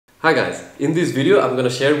Hi guys, in this video I'm going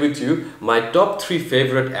to share with you my top 3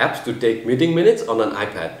 favorite apps to take meeting minutes on an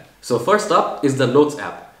iPad. So first up is the Notes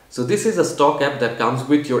app. So this is a stock app that comes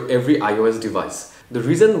with your every iOS device. The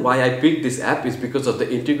reason why I picked this app is because of the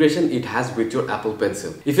integration it has with your Apple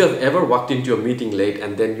Pencil. If you have ever walked into a meeting late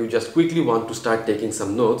and then you just quickly want to start taking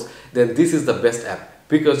some notes, then this is the best app.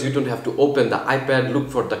 Because you don't have to open the iPad,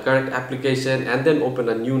 look for the correct application and then open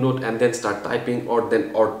a new note and then start typing or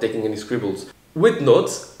taking any scribbles. With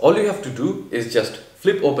Notes, all you have to do is just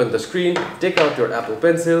flip open the screen, take out your Apple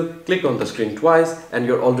Pencil, click on the screen twice and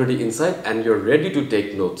you're already inside and you're ready to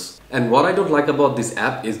take notes. And what I don't like about this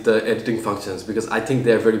app is the editing functions because I think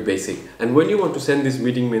they're very basic. And when you want to send these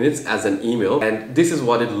meeting minutes as an email, and this is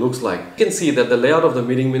what it looks like. You can see that the layout of the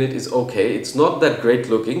meeting minute is okay. It's not that great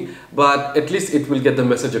looking, but at least it will get the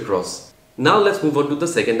message across. Now let's move on to the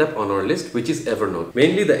second app on our list, which is Evernote.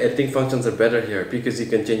 Mainly the editing functions are better here because you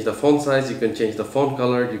can change the font size, you can change the font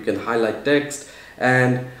color, you can highlight text,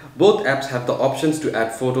 and both apps have the options to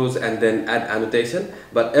add photos and then add annotation,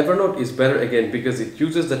 but Evernote is better again because it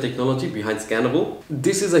uses the technology behind Scannable.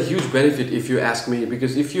 This is a huge benefit if you ask me,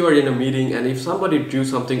 because if you are in a meeting and if somebody drew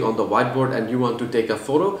something on the whiteboard and you want to take a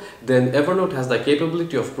photo, then Evernote has the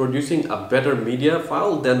capability of producing a better media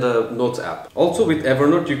file than the Notes app. Also with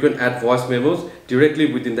Evernote you can add voice memos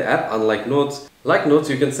directly within the app, unlike Notes. Like Notes,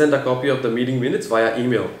 you can send a copy of the meeting minutes via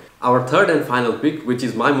email. Our third and final pick, which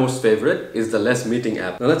is my most favorite, is the LastMeeting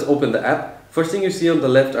app. Now let's open the app. First thing you see on the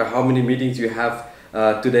left are how many meetings you have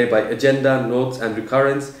today by agenda, notes and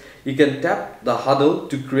recurrence. You can tap the huddle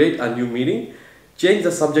to create a new meeting, change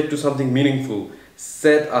the subject to something meaningful,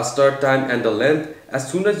 set a start time and the length. As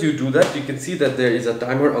soon as you do that, you can see that there is a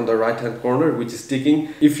timer on the right hand corner which is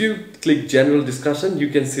ticking. If you click general discussion, you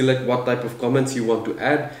can select what type of comments you want to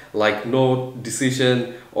add, like note,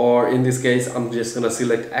 decision, or in this case I'm just gonna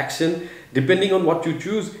select action. Depending on what you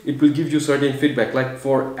choose, it will give you certain feedback. Like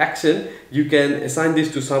for action, you can assign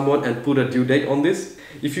this to someone and put a due date on this.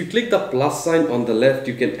 If you click the plus sign on the left,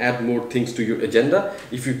 you can add more things to your agenda.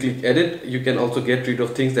 If you click edit, you can also get rid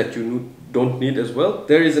of things that you don't need as well.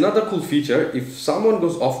 There is another cool feature. If someone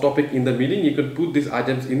goes off topic in the meeting, you can put these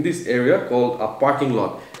items in this area called a parking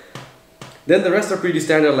lot. Then the rest are pretty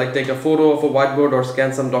standard, like take a photo of a whiteboard or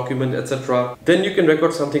scan some document, etc. Then you can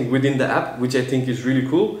record something within the app, which I think is really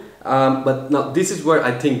cool. But now this is where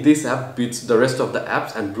I think this app beats the rest of the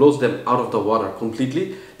apps and blows them out of the water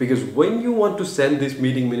completely. Because when you want to send these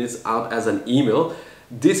meeting minutes out as an email,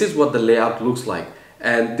 this is what the layout looks like.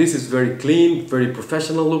 And this is very clean, very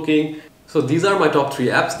professional looking. So these are my top 3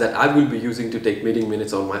 apps that I will be using to take meeting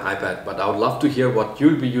minutes on my iPad, but I would love to hear what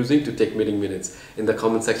you'll be using to take meeting minutes in the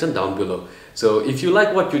comment section down below. So if you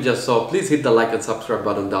like what you just saw, please hit the like and subscribe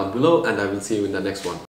button down below and I will see you in the next one.